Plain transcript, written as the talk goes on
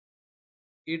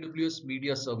AWS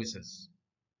Media Services.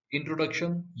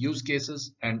 Introduction, Use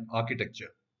Cases, and Architecture.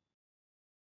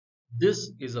 This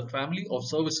is a family of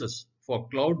services for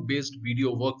cloud-based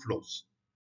video workflows.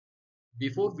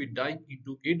 Before we dive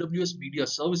into AWS Media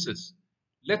Services,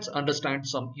 let's understand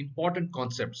some important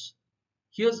concepts.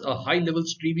 Here's a high-level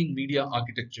streaming media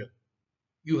architecture.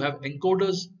 You have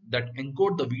encoders that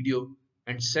encode the video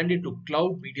and send it to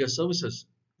cloud media services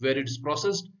where it is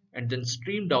processed and then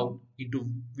streamed out into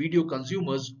video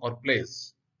consumers or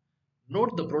players.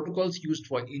 Note the protocols used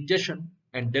for ingestion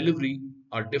and delivery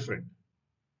are different.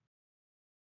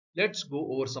 Let's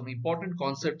go over some important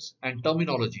concepts and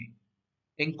terminology.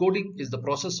 Encoding is the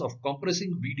process of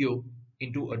compressing video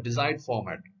into a desired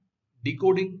format.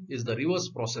 Decoding is the reverse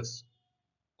process.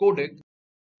 Codec,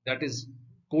 that is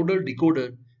coder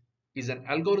decoder, is an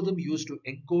algorithm used to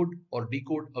encode or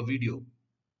decode a video.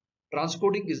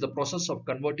 Transcoding is the process of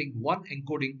converting one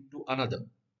encoding to another.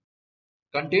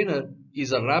 Container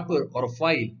is a wrapper or a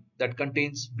file that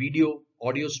contains video,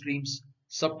 audio streams,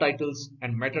 subtitles,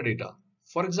 and metadata.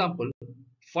 For example,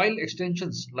 file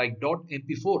extensions like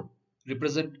 .mp4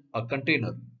 represent a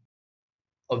container.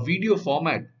 A video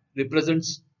format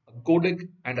represents a codec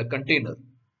and a container.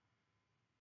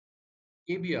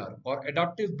 ABR or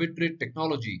adaptive bitrate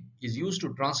technology is used to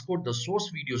transcode the source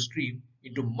video stream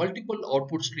into multiple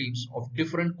output streams of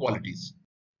different qualities.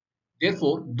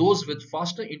 Therefore, those with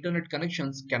faster internet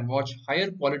connections can watch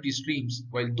higher quality streams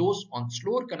while those on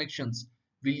slower connections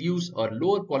will use a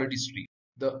lower quality stream.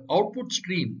 The output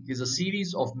stream is a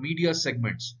series of media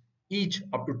segments, each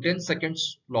up to 10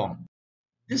 seconds long.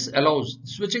 This allows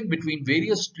switching between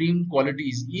various stream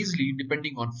qualities easily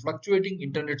depending on fluctuating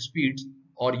internet speeds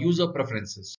or user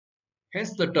preferences.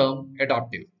 Hence the term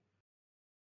adaptive.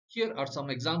 Here are some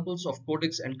examples of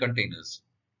codecs and containers.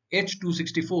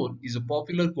 H.264 is a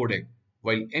popular codec,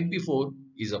 while MP4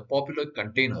 is a popular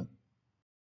container.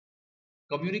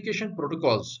 Communication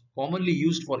protocols commonly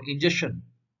used for ingestion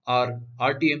are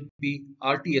RTMP,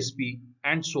 RTSP,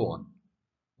 and so on,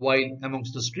 while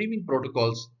amongst the streaming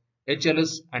protocols,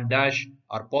 HLS and Dash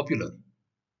are popular.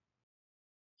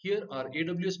 Here are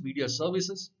AWS Media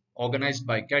Services organized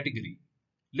by category.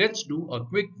 Let's do a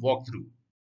quick walkthrough.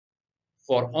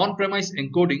 For on-premise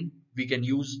encoding, we can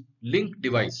use Link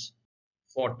device.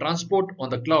 For transport on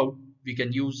the cloud, we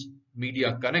can use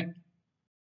MediaConnect.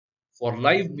 For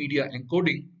live media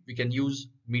encoding, we can use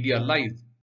MediaLive.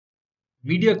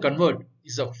 MediaConvert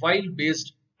is a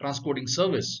file-based transcoding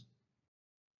service.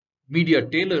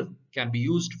 MediaTailor can be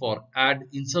used for ad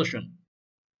insertion.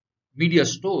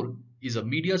 MediaStore is a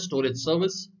media storage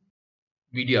service.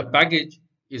 MediaPackage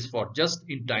is for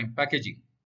just-in-time packaging.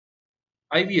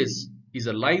 IVS is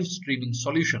a live streaming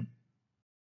solution.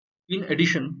 In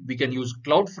addition, we can use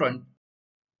CloudFront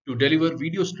to deliver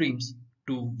video streams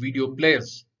to video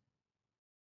players.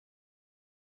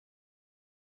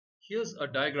 Here's a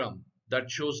diagram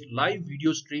that shows live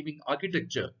video streaming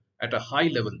architecture at a high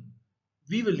level.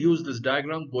 We will use this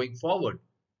diagram going forward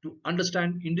to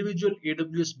understand individual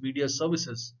AWS media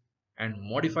services and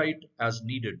modify it as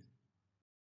needed.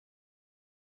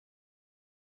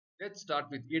 Let's start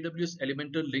with AWS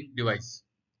Elemental Link device.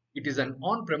 It is an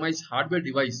on-premise hardware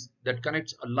device that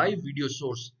connects a live video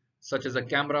source such as a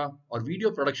camera or video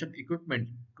production equipment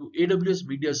to AWS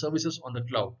media services on the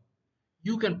cloud.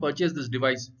 You can purchase this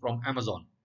device from Amazon.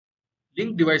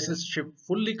 Link devices ship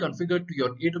fully configured to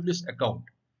your AWS account.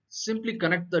 Simply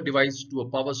connect the device to a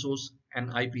power source,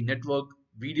 an IP network,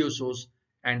 video source,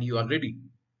 and you are ready.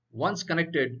 Once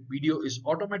connected, video is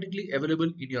automatically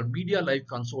available in your MediaLive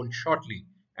console shortly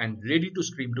and ready to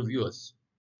stream to viewers.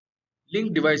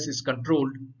 Link device is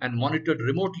controlled and monitored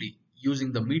remotely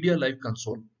using the MediaLive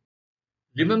console.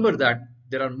 Remember that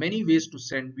there are many ways to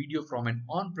send video from an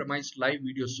on-premise live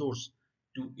video source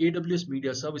to AWS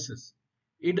Media Services.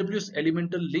 AWS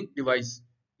Elemental Link device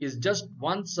is just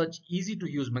one such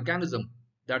easy-to-use mechanism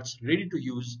that's ready to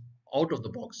use out of the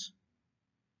box.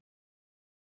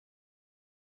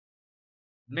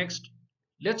 Next,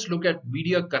 let's look at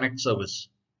MediaConnect service.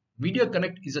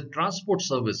 MediaConnect is a transport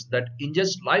service that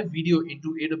ingests live video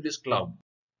into AWS Cloud,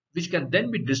 which can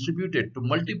then be distributed to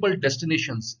multiple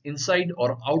destinations inside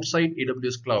or outside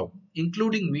AWS Cloud,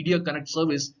 including MediaConnect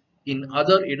service in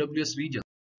other AWS regions.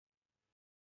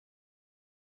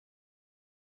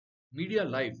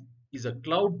 MediaLive is a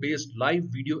cloud-based live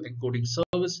video encoding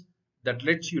service that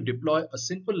lets you deploy a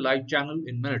simple live channel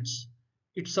in minutes.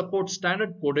 It supports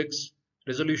standard codecs,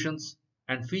 resolutions,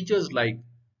 and features like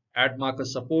ad marker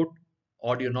support,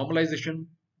 audio normalization,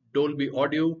 Dolby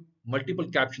audio, multiple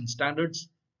caption standards,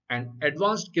 and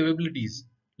advanced capabilities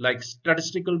like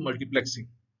statistical multiplexing.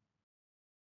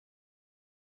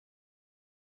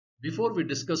 Before we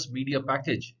discuss media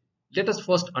package, let us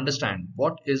first understand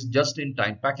what is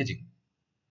just-in-time packaging.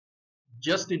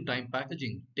 Just-in-time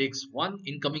packaging takes one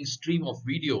incoming stream of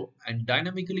video and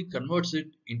dynamically converts it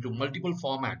into multiple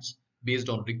formats based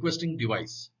on requesting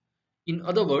device. In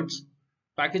other words,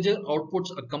 packager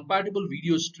outputs a compatible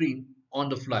video stream on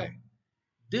the fly.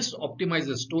 This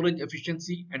optimizes storage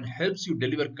efficiency and helps you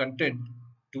deliver content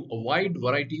to a wide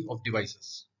variety of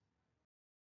devices.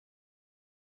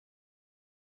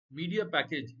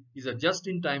 MediaPackage is a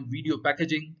just-in-time video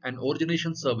packaging and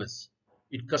origination service.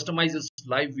 It customizes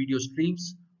live video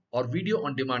streams or video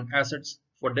on-demand assets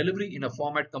for delivery in a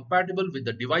format compatible with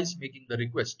the device making the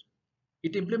request.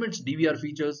 It implements DVR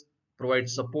features,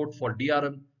 provides support for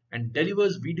DRM, and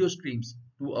delivers video streams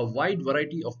to a wide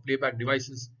variety of playback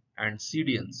devices and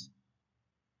CDNs.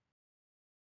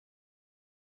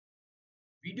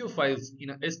 Video files in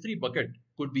a S3 bucket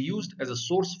could be used as a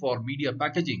source for media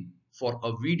packaging for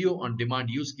a video on demand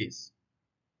use case.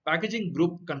 Packaging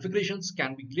group configurations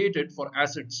can be created for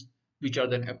assets which are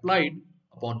then applied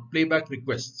upon playback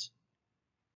requests.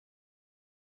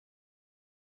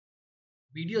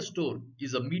 MediaStore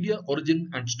is a media origin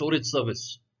and storage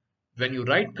service. When you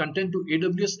write content to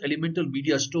AWS Elemental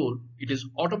MediaStore, it is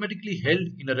automatically held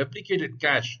in a replicated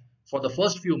cache for the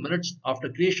first few minutes after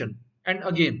creation and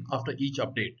again after each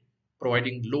update,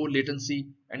 providing low latency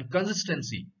and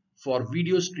consistency for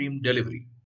video stream delivery.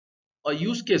 A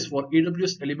use case for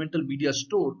AWS Elemental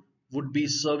MediaStore would be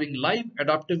serving live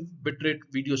adaptive bitrate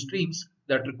video streams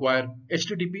that require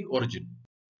HTTP origin.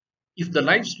 If the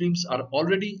live streams are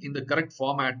already in the correct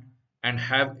format and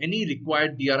have any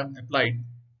required DRM applied,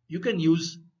 you can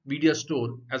use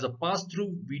MediaStore as a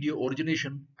pass-through video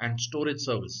origination and storage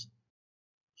service.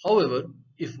 However,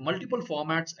 if multiple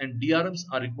formats and DRMs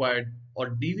are required or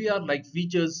DVR-like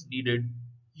features needed,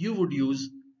 you would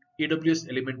use AWS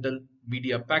Elemental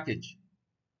MediaPackage.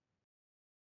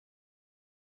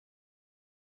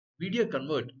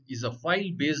 MediaConvert is a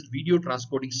file-based video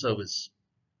transcoding service.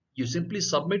 You simply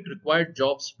submit required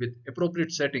jobs with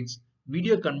appropriate settings.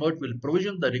 MediaConvert will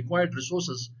provision the required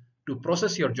resources to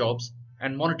process your jobs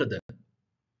and monitor them.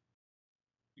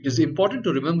 It is important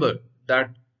to remember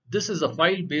that this is a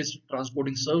file-based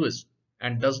transcoding service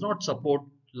and does not support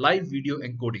live video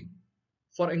encoding.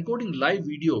 For encoding live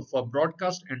video for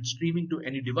broadcast and streaming to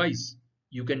any device,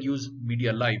 you can use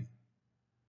MediaLive.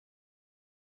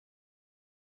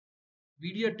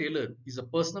 MediaTailor is a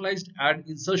personalized ad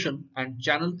insertion and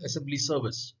channel assembly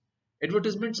service.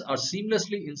 Advertisements are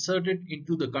seamlessly inserted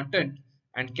into the content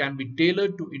and can be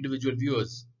tailored to individual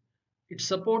viewers. It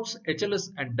supports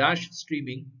HLS and Dash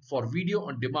streaming for video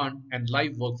on demand and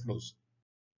live workflows.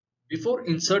 Before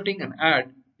inserting an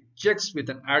ad, it checks with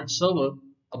an ad server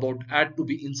about ad to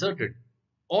be inserted.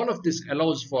 All of this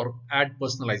allows for ad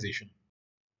personalization.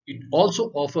 It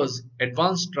also offers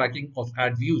advanced tracking of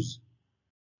ad views.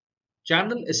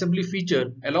 Channel assembly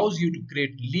feature allows you to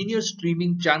create linear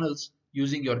streaming channels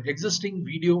using your existing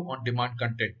video on demand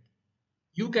content.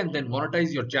 You can then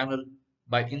monetize your channel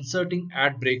by inserting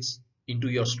ad breaks into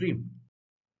your stream.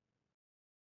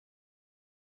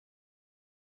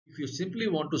 If you simply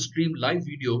want to stream live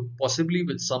video, possibly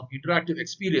with some interactive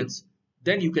experience,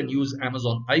 then you can use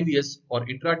Amazon IVS or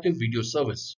Interactive Video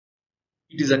Service.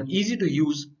 It is an easy to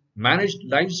use managed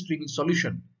live streaming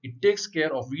solution. It takes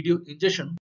care of video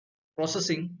ingestion,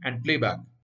 processing and playback.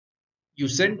 You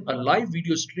send a live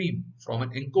video stream from an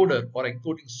encoder or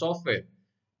encoding software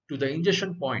to the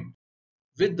ingestion point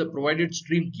with the provided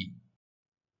stream key.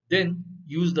 Then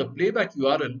use the playback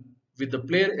URL with the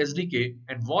player SDK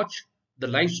and watch the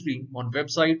live stream on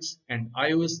websites and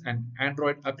iOS and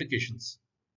Android applications.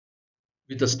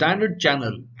 With a standard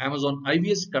channel, Amazon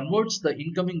IVS converts the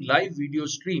incoming live video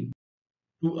stream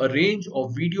to a range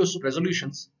of video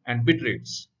resolutions and bit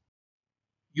rates.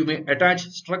 You may attach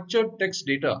structured text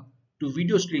data to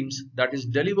video streams that is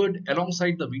delivered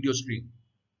alongside the video stream.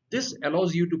 This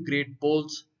allows you to create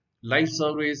polls, live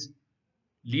surveys,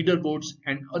 leaderboards,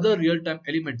 and other real-time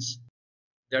elements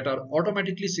that are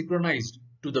automatically synchronized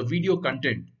to the video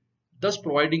content, thus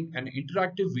providing an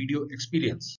interactive video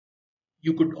experience.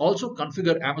 You could also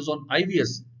configure Amazon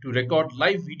IVS to record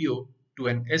live video to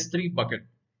an S3 bucket.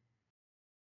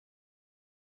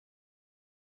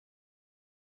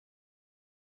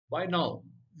 By now,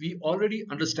 we already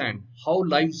understand how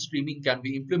live streaming can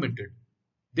be implemented.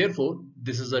 Therefore,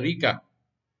 this is a recap.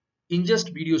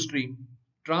 Ingest video stream,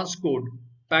 transcode,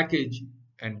 package,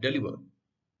 and deliver.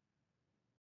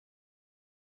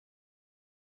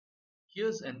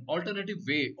 Here's an alternative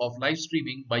way of live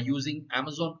streaming by using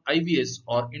Amazon IVS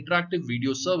or Interactive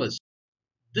Video Service.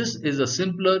 This is a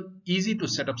simpler, easy to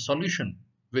set up solution.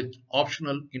 with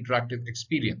optional interactive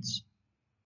experience.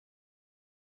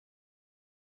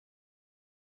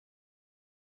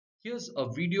 Here's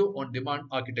a video on demand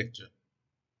architecture.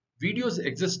 Videos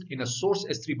exist in a source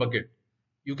S3 bucket.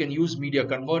 You can use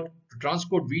MediaConvert to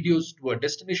transport videos to a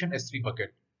destination S3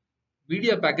 bucket.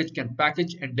 MediaPackage can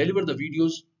package and deliver the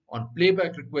videos on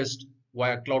playback request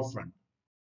via CloudFront.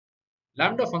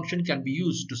 Lambda function can be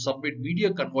used to submit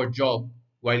MediaConvert job,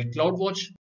 while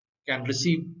CloudWatch can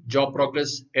receive job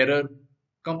progress, error,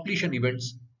 completion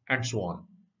events, and so on.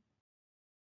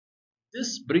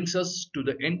 This brings us to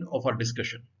the end of our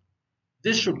discussion.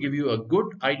 This should give you a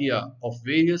good idea of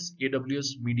various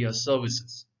AWS media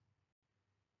services.